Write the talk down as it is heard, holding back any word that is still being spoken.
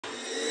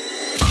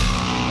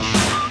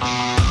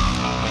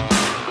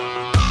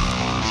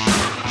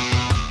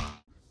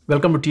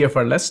Welcome to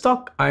TFR Let's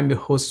Talk. I'm your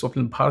host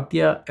Swapnil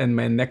Bhartia, and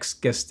my next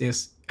guest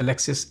is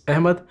Alexis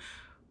Ahmed,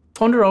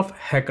 founder of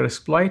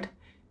HackerSploit.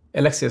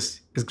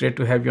 Alexis, it's great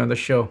to have you on the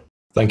show.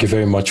 Thank you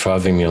very much for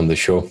having me on the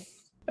show.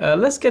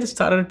 Let's get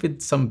started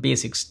with some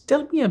basics.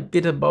 Tell me a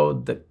bit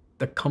about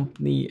the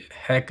company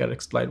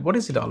HackerSploit. What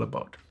is it all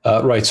about?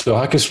 Right. So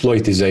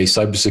HackerSploit is a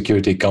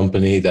cybersecurity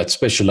company that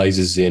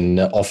specializes in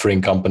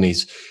offering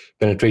companies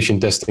penetration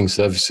testing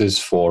services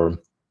for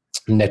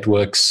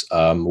networks,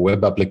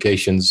 web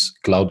applications,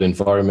 cloud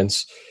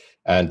environments,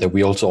 and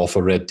we also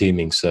offer red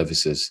teaming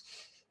services.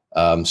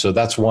 So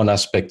that's one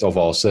aspect of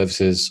our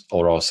services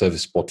or our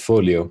service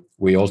portfolio.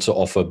 We also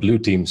offer blue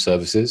team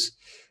services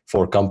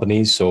for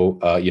companies. So,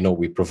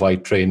 we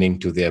provide training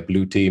to their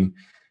blue team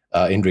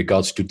in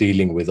regards to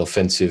dealing with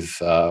offensive,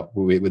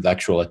 with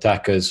actual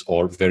attackers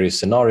or various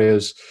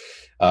scenarios.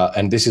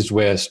 And this is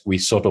where we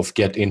sort of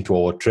get into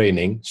our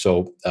training.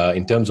 So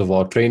in terms of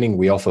our training,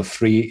 we offer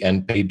free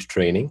and paid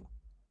training.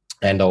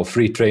 And our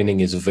free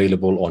training is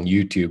available on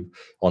YouTube,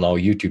 on our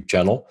YouTube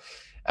channel.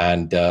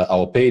 And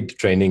our paid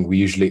training, we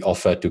usually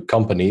offer to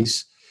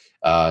companies.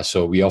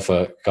 So we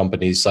offer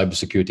companies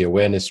cybersecurity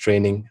awareness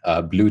training,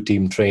 blue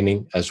team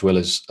training, as well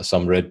as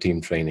some red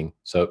team training.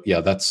 So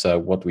yeah, that's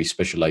what we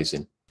specialize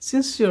in.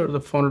 Since you're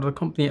the founder of the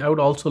company, I would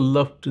also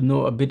love to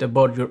know a bit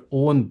about your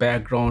own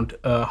background,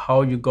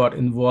 how you got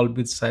involved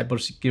with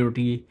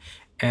cybersecurity,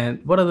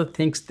 and what are the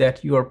things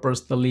that you are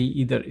personally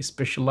either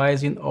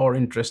specialized in or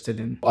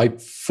interested in? I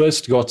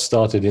first got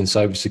started in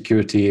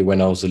cybersecurity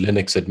when I was a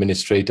Linux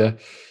administrator.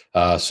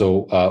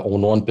 So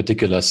on one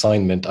particular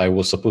assignment, I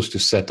was supposed to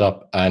set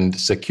up and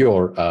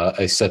secure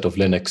a set of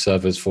Linux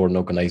servers for an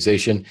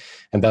organization.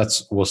 And that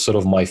was sort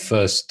of my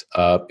first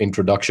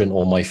introduction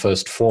or my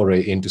first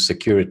foray into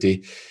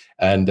security.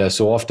 And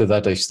so after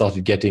that, I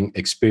started getting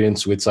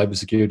experience with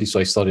cybersecurity. So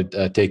I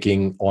started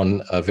taking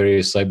on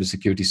various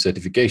cybersecurity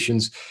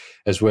certifications,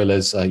 as well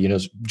as,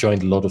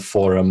 joined a lot of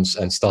forums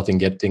and started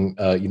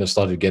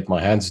to get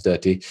my hands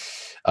dirty.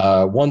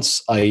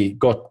 Once I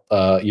got,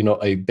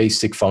 a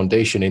basic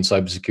foundation in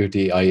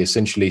cybersecurity, I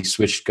essentially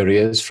switched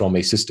careers from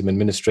a system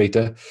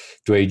administrator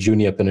to a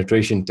junior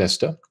penetration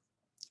tester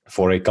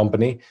for a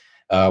company.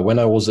 When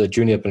I was a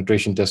junior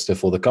penetration tester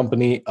for the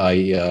company, I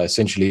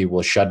essentially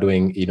was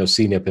shadowing,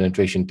 senior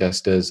penetration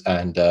testers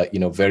and,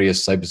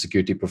 various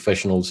cybersecurity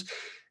professionals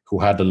who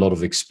had a lot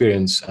of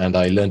experience, and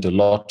I learned a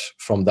lot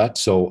from that.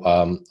 So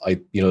I,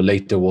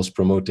 later was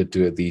promoted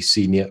to the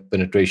senior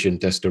penetration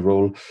tester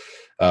role,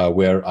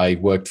 where I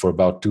worked for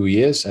about 2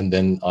 years, and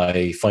then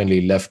I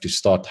finally left to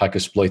start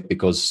HackerSploit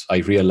because I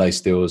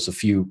realized there was a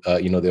few,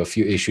 there were a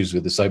few issues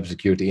with the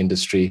cybersecurity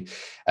industry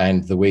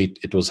and the way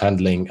it was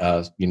handling,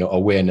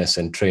 awareness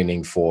and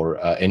training for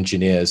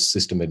engineers,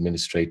 system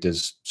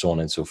administrators, so on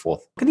and so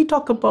forth. Can you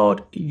talk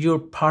about your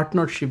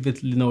partnership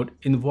with Linode?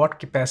 In what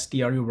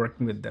capacity are you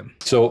working with them?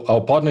 So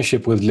our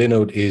partnership with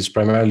Linode is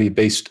primarily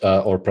based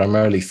or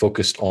primarily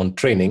focused on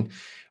training,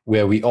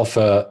 where we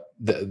offer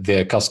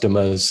their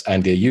customers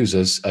and their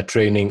users a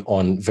training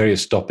on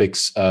various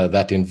topics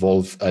that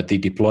involve the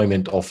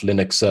deployment of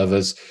Linux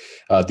servers,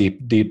 the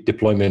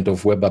deployment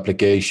of web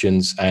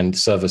applications and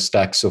server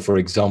stacks. So, for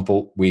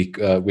example,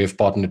 we've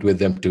partnered with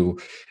them to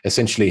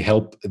essentially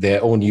help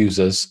their own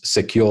users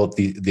secure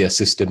their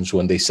systems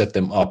when they set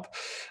them up,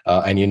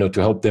 and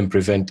to help them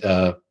prevent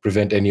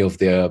any of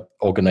their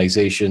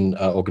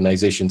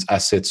organization's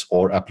assets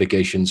or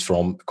applications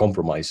from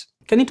compromise.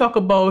 Can you talk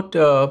about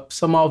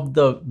some of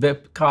the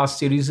webcast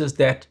series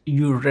that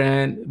you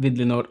ran with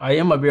Linode? I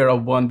am aware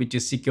of one which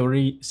is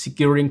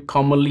securing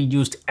commonly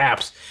used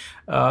apps.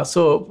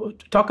 So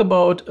talk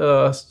about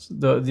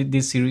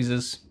these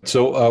series.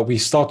 So we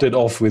started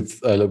off with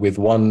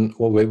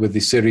the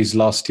series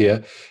last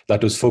year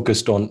that was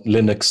focused on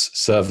Linux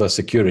server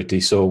security.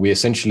 So we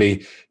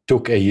essentially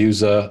took a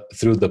user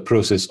through the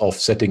process of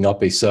setting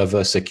up a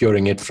server,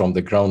 securing it from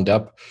the ground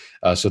up,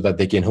 so that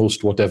they can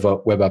host whatever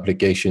web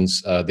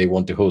applications they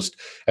want to host.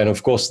 And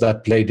of course,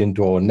 that played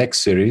into our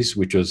next series,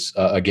 which was,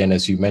 again,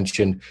 as you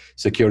mentioned,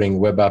 securing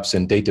web apps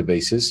and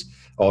databases,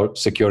 or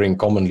securing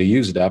commonly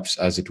used apps,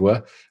 as it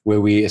were, where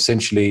we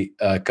essentially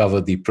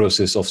cover the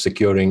process of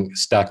securing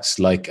stacks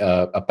like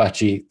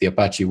Apache, the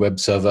Apache web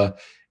server,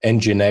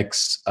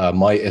 Nginx,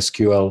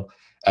 MySQL,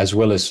 as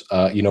well as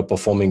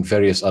performing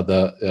various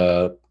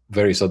other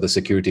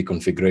security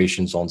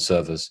configurations on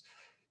servers.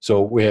 So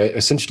we're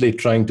essentially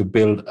trying to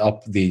build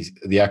up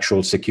the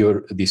actual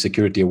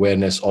security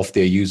awareness of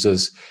their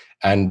users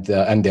and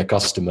their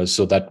customers,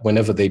 so that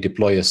whenever they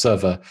deploy a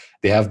server,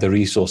 they have the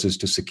resources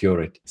to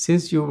secure it.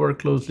 Since you work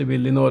closely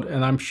with Linode,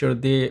 and I'm sure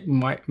they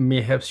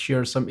may have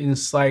shared some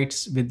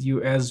insights with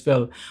you as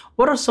well,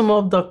 what are some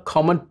of the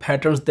common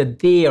patterns that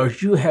they or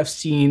you have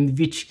seen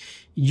which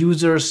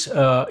users,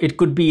 it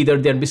could be either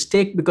their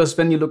mistake, because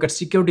when you look at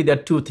security, there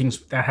are two things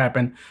that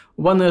happen.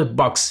 One is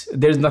bugs.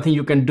 There's nothing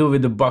you can do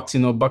with the bugs.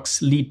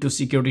 Bugs lead to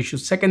security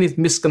issues. Second is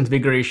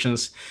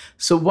misconfigurations.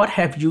 So what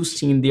have you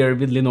seen there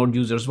with Linode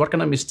users? What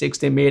kind of mistakes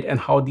they made and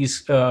how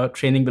these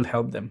training will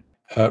help them?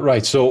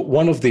 Right. So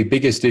one of the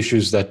biggest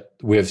issues that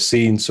we have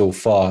seen so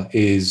far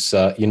is,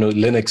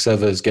 Linux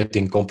servers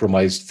getting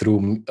compromised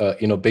through,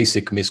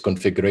 basic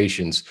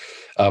misconfigurations,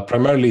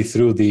 primarily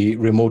through the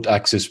remote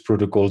access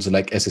protocols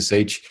like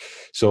SSH.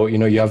 So,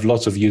 you have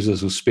lots of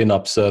users who spin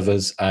up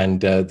servers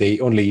and they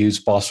only use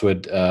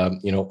password,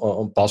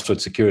 password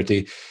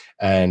security.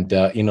 And,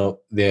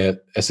 their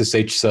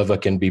SSH server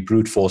can be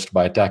brute forced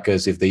by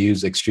attackers if they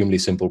use extremely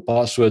simple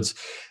passwords.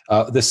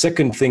 The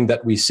second thing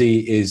that we see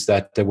is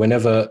that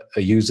whenever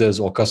users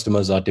or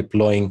customers are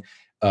deploying,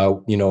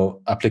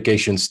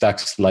 application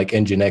stacks like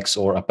Nginx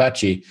or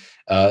Apache,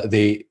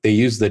 they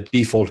use the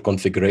default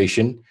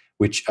configuration,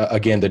 which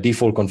again, the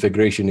default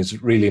configuration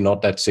is really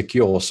not that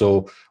secure.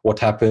 So what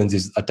happens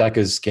is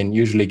attackers can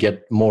usually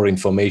get more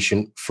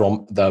information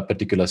from the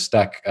particular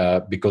stack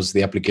because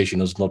the application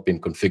has not been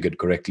configured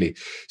correctly.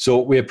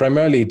 So we're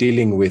primarily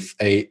dealing with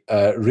a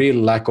real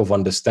lack of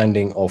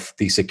understanding of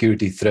the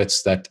security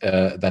threats that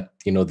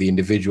the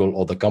individual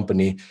or the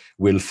company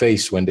will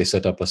face when they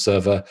set up a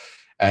server.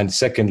 And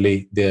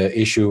secondly, the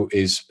issue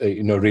is,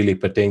 really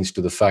pertains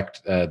to the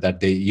fact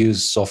that they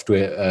use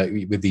software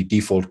with the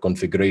default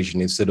configuration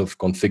instead of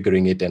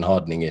configuring it and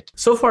hardening it.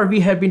 So far, we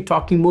have been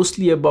talking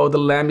mostly about the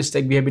LAMP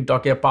stack. We have been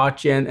talking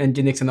Apache and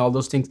Nginx and all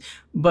those things.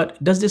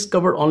 But does this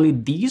cover only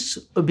these?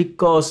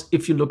 Because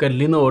if you look at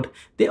Linode,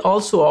 they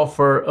also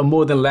offer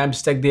more than LAMP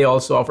stack. They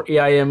also offer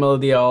AIML.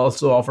 They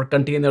also offer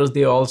containers.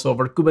 They also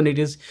offer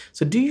Kubernetes.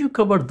 So do you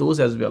cover those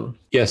as well?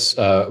 Yes,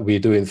 we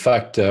do. In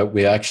fact,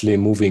 we're actually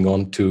moving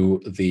on to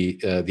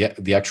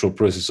the actual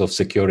process of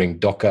securing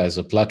Docker as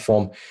a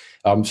platform.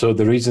 So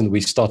the reason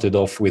we started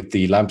off with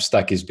the LAMP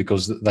stack is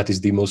because that is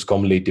the most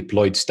commonly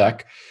deployed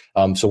stack.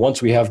 So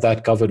once we have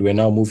that covered, we're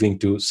now moving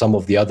to some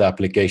of the other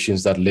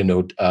applications that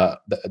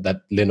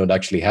Linode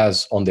actually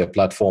has on their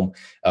platform.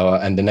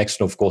 And the next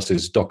one, of course,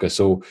 is Docker.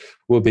 So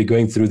we'll be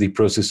going through the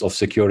process of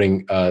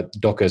securing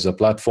Docker as a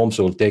platform.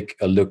 So we'll take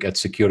a look at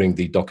securing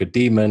the Docker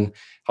daemon,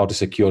 how to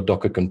secure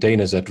Docker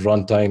containers at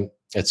runtime,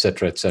 et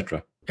cetera, et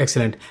cetera.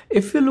 Excellent.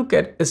 If you look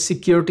at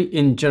security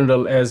in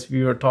general, as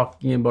we were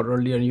talking about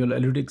earlier, and you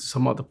alluded to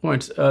some of the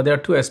points, there are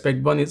two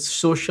aspects. One is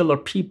social or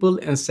people,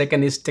 and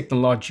second is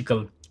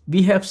technological.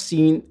 We have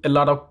seen a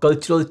lot of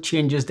cultural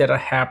changes that are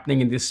happening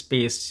in this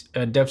space.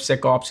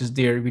 DevSecOps is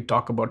there. We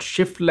talk about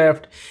shift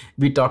left.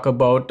 We talk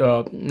about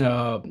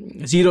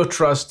zero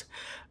trust.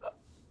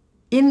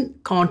 In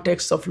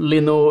context of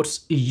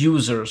Linode's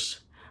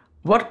users,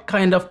 what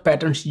kind of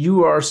patterns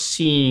you are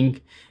seeing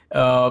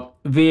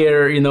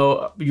where,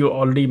 you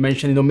already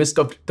mentioned,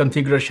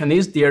 misconfiguration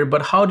is there,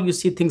 but how do you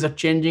see things are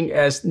changing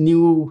as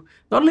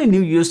not only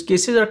new use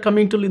cases are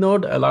coming to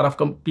Linode, a lot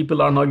of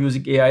people are now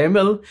using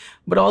AIML,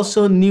 but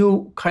also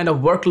new kind of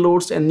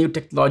workloads and new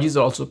technologies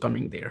are also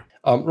coming there.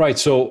 Right.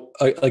 So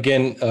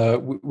again,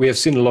 we have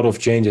seen a lot of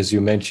change, as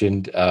you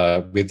mentioned,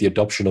 with the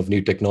adoption of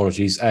new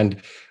technologies.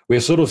 And we're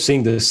sort of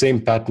seeing the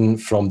same pattern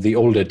from the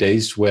older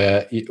days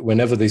where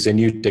whenever there's a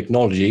new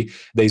technology,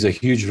 there's a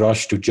huge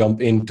rush to jump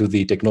into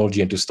the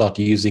technology and to start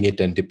using it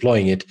and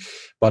deploying it.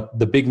 But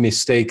the big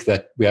mistake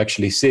that we're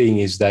actually seeing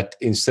is that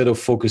instead of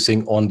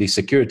focusing on the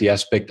security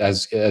aspect,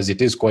 as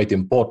it is quite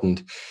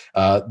important,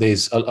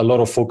 there's a lot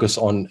of focus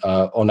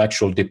on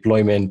actual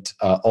deployment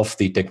of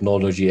the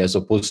technology, as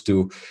opposed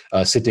to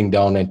sitting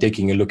down and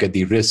taking a look at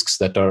the risks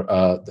that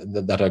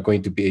are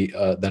going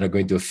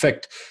to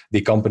affect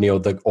the company or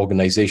the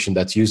organization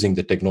that's using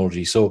the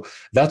technology. So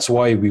that's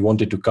why we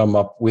wanted to come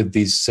up with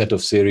these set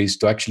of series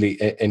to actually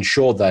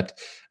ensure that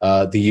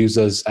the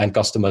users and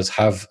customers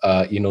have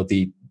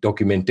the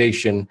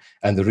documentation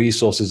and the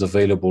resources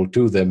available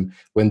to them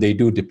when they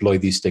do deploy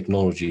these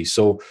technologies.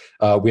 So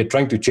we're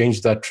trying to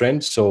change that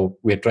trend. So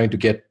we're trying to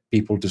get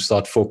people to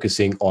start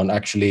focusing on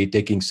actually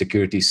taking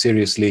security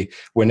seriously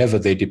whenever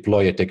they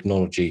deploy a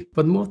technology.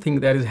 But more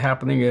thing that is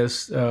happening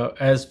is,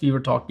 as we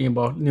were talking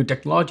about new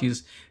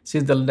technologies,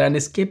 since the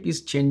landscape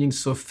is changing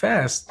so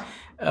fast,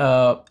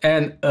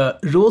 and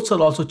roles are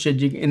also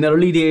changing. In the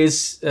early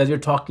days, as you're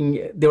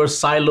talking, there were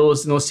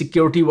silos.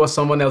 Security was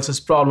someone else's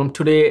problem.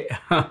 Today,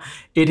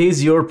 it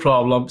is your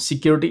problem.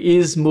 Security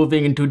is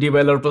moving into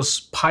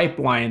developers'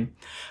 pipeline,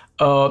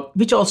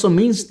 which also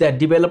means that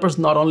developers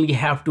not only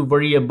have to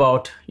worry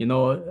about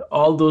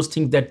all those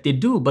things that they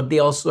do, but they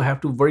also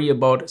have to worry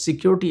about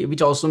security,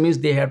 which also means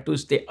they have to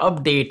stay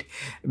update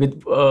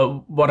with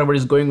whatever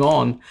is going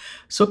on.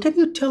 So can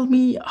you tell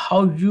me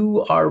how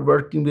you are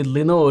working with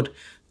Linode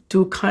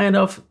to kind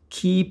of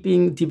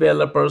keeping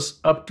developers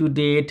up to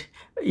date,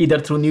 either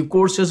through new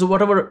courses or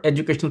whatever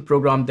educational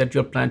program that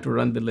you're planning to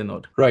run with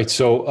Linode? Right.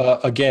 So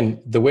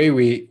again, the way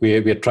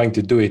we're trying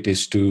to do it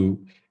is to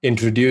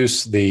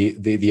introduce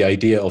the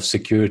idea of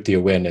security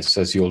awareness,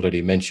 as you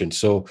already mentioned.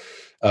 So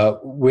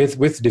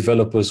with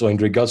developers, or in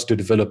regards to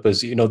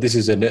developers, this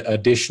is an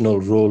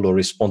additional role or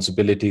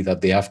responsibility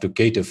that they have to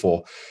cater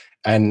for.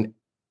 And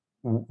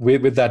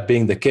with that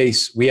being the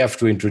case, we have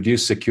to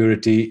introduce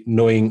security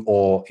knowing,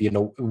 or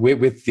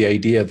with the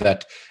idea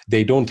that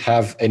they don't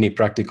have any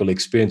practical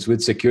experience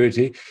with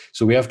security.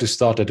 So we have to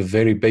start at a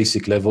very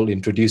basic level,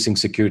 introducing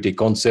security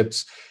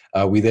concepts,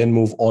 We then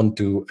move on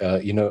to,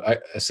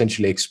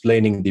 essentially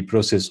explaining the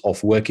process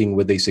of working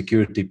with a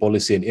security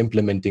policy and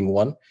implementing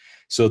one,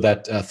 so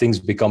that things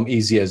become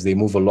easy as they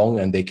move along,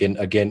 and they can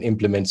again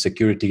implement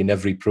security in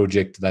every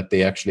project that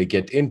they actually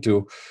get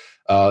into.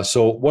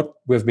 So what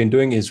we've been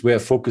doing is we're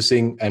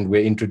focusing and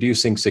we're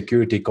introducing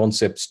security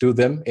concepts to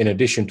them, in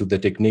addition to the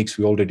techniques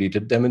we already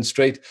did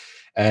demonstrate.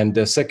 And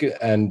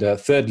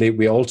thirdly,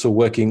 we're also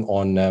working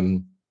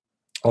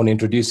on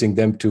introducing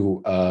them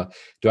to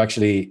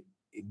actually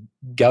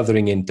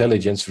gathering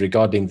intelligence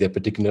regarding their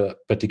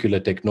particular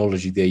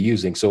technology they're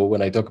using. So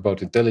when I talk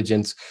about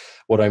intelligence,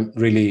 what I'm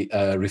really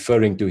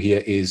referring to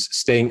here is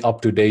staying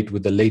up to date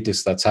with the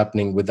latest that's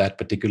happening with that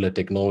particular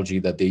technology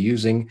that they're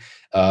using,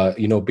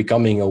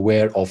 becoming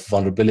aware of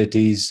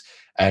vulnerabilities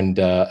and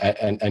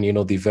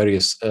the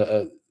various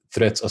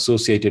threats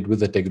associated with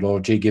the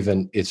technology,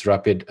 given its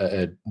rapid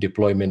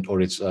deployment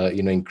or its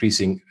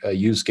increasing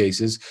use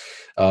cases.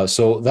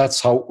 So that's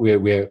how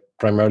we're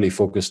primarily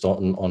focused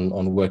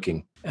on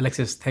working.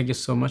 Alexis, thank you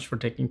so much for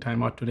taking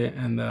time out today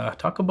and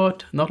talk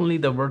about not only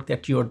the work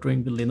that you are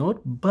doing with Linode,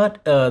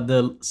 but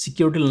the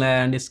security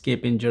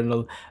landscape in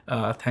general.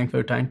 Thanks for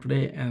your time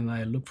today, and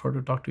I look forward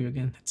to talk to you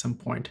again at some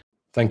point.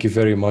 Thank you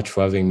very much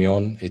for having me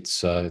on.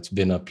 It's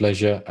been a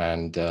pleasure,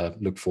 and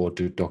look forward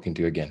to talking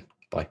to you again.